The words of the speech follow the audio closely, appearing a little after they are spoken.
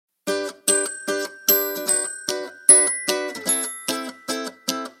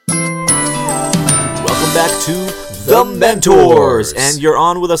back to The Mentors. And you're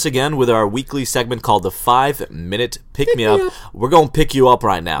on with us again with our weekly segment called the 5-Minute Pick-Me-Up. We're going to pick you up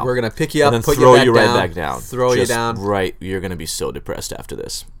right now. We're going to pick you up, and then put throw you right down, back down. Throw you down. Right. You're going to be so depressed after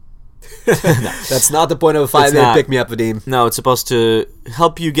this. No. That's not the point of a 5-minute Pick-Me-Up, Vadim. No, it's supposed to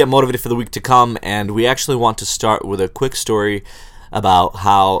help you get motivated for the week to come. And we actually want to start with a quick story about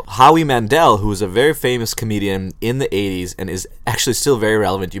how Howie Mandel, who was a very famous comedian in the 80s and is actually still very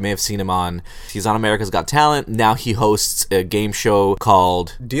relevant. You may have seen him he's on America's Got Talent. Now he hosts a game show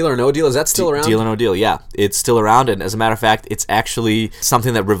called Deal or No Deal. Is that still around? Deal or No Deal, yeah. It's still around, and as a matter of fact, it's actually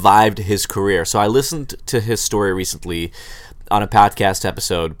something that revived his career. So I listened to his story recently on a podcast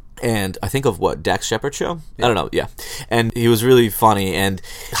episode. And I think of Dax Shepard show? Yeah. I don't know, yeah. And he was really funny. And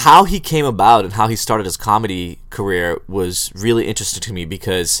how he came about and how he started his comedy career was really interesting to me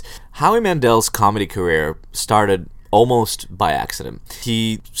because Howie Mandel's comedy career started almost by accident.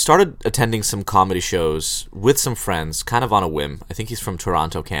 He started attending some comedy shows with some friends, kind of on a whim. I think he's from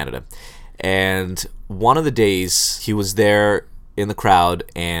Toronto, Canada. And one of the days he was there in the crowd,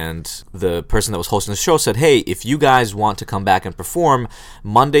 and the person that was hosting the show said, "Hey, if you guys want to come back and perform,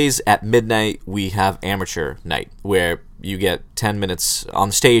 Mondays at midnight we have amateur night where you get 10 minutes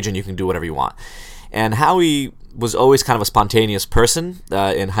on stage and you can do whatever you want." And Howie was always kind of a spontaneous person.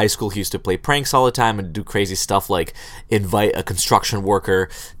 In high school, he used to play pranks all the time and do crazy stuff like invite a construction worker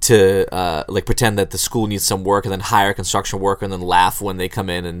to pretend that the school needs some work and then hire a construction worker and then laugh when they come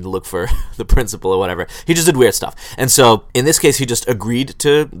in and look for the principal or whatever. He just did weird stuff. And so in this case, he just agreed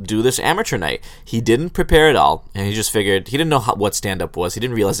to do this amateur night. He didn't prepare at all, and he just figured he didn't know what stand-up was. He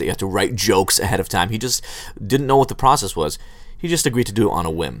didn't realize that you had to write jokes ahead of time. He just didn't know what the process was. He just agreed to do it on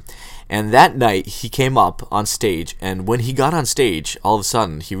a whim. And that night, he came up on stage, and when he got on stage, all of a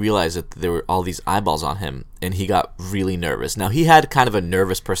sudden, he realized that there were all these eyeballs on him, and he got really nervous. Now, he had kind of a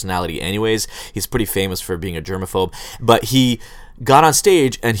nervous personality anyways. He's pretty famous for being a germaphobe, but he got on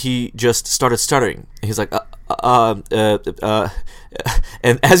stage, and he just started stuttering. He's like, and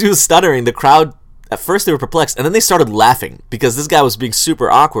as he was stuttering, the crowd, at first they were perplexed, and then they started laughing because this guy was being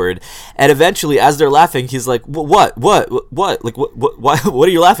super awkward. And eventually, as they're laughing, he's like, "What? Like, what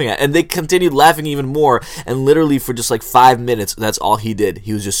are you laughing at?" And they continued laughing even more. And literally for just like 5 minutes, that's all he did.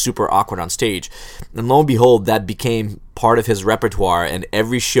 He was just super awkward on stage. And lo and behold, that became part of his repertoire. And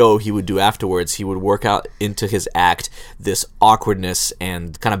every show he would do afterwards, he would work out into his act this awkwardness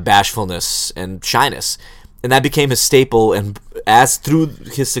and kind of bashfulness and shyness. And that became his staple, and as through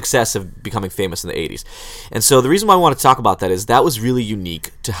his success of becoming famous in the 80s. And so the reason why I want to talk about that is that was really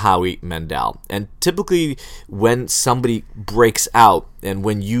unique to Howie Mandel. And typically when somebody breaks out, and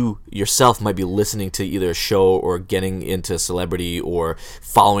when you yourself might be listening to either a show or getting into celebrity or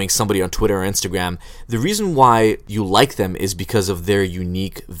following somebody on Twitter or Instagram, the reason why you like them is because of their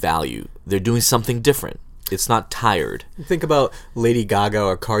unique value. They're doing something different. It's not tired. Think about Lady Gaga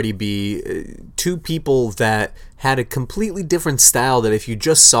or Cardi B, two people that had a completely different style that if you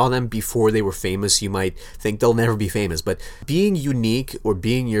just saw them before they were famous, you might think they'll never be famous. But being unique or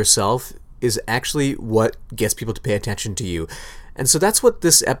being yourself is actually what gets people to pay attention to you. And so that's what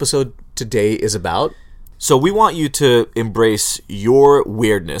this episode today is about. So we want you to embrace your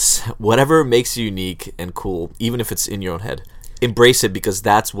weirdness, whatever makes you unique and cool, even if it's in your own head. Embrace it because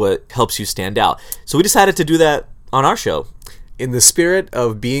that's what helps you stand out. So we decided to do that on our show. In the spirit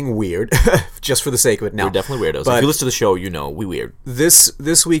of being weird, just for the sake of it. Now, we're definitely weirdos. If you listen to the show, you know we weird. This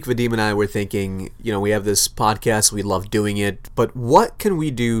week, Vadim and I were thinking, we have this podcast, we love doing it, but what can we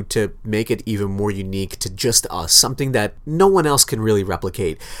do to make it even more unique to just us, something that no one else can really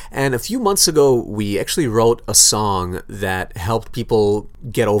replicate? And a few months ago, we actually wrote a song that helped people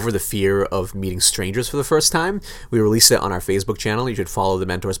get over the fear of meeting strangers for the first time. We released it on our Facebook channel. You should follow the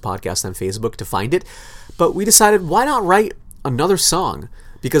Mentors Podcast on Facebook to find it. But we decided, why not write another song,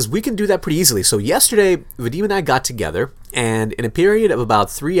 because we can do that pretty easily. So yesterday, Vadim and I got together, and in a period of about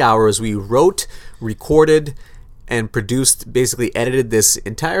 3 hours, we wrote, recorded, and produced, basically edited this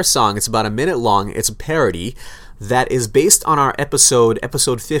entire song. It's about a minute long. It's a parody that is based on our episode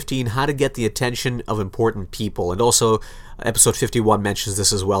 15, How to Get the Attention of Important People. And also, episode 51 mentions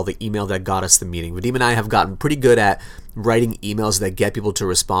this as well, the email that got us the meeting. Vadim and I have gotten pretty good at writing emails that get people to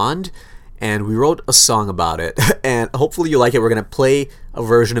respond, and we wrote a song about it, and hopefully you like it. We're going to play a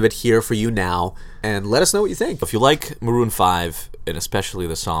version of it here for you now, and let us know what you think. If you like Maroon 5, and especially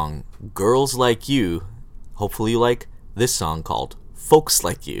the song Girls Like You, hopefully you like this song called Folks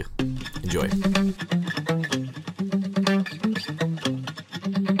Like You. Enjoy.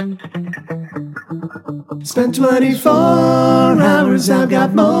 Spent 24 hours, I've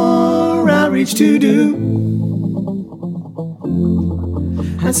got more outreach to do.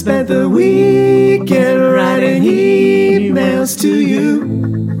 I spent the weekend writing emails to you.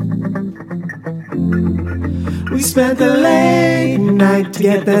 We spent the late night to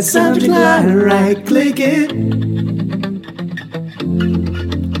get that subject line right. Click it.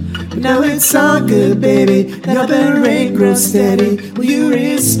 But now it's all good, baby. Your bell rate grows steady. Will you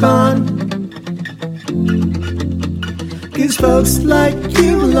respond? 'Cause folks like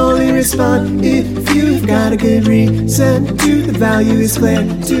you will only respond if you've got a good reason to. The value is clear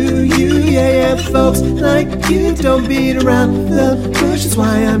to you. Yeah, folks like you don't beat around the bush. That's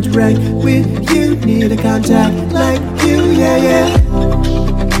why I'm direct with you. Need a contact like you. Yeah.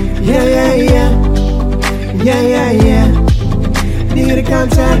 Need a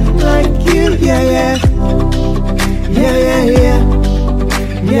contact like you. Yeah.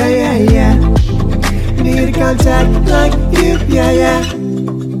 Need a contact like you, yeah.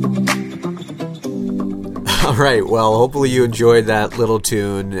 All right, well, hopefully you enjoyed that little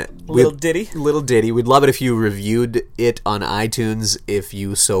tune. Little ditty. Little ditty. We'd love it if you reviewed it on iTunes, if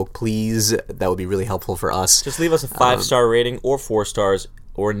you so please. That would be really helpful for us. Just leave us a 5-star rating or 4 stars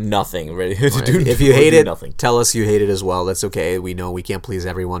or nothing. Ready to do. If you hate it, nothing. Tell us you hate it as well. That's okay. We know we can't please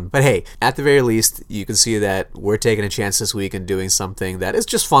everyone. But hey, at the very least, you can see that we're taking a chance this week and doing something that is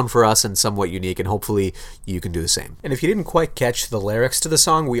just fun for us and somewhat unique, and hopefully you can do the same. And if you didn't quite catch the lyrics to the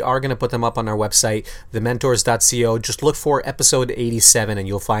song, we are going to put them up on our website, thementors.co. Just look for episode 87 and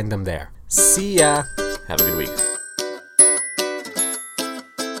you'll find them there. See ya! Have a good week.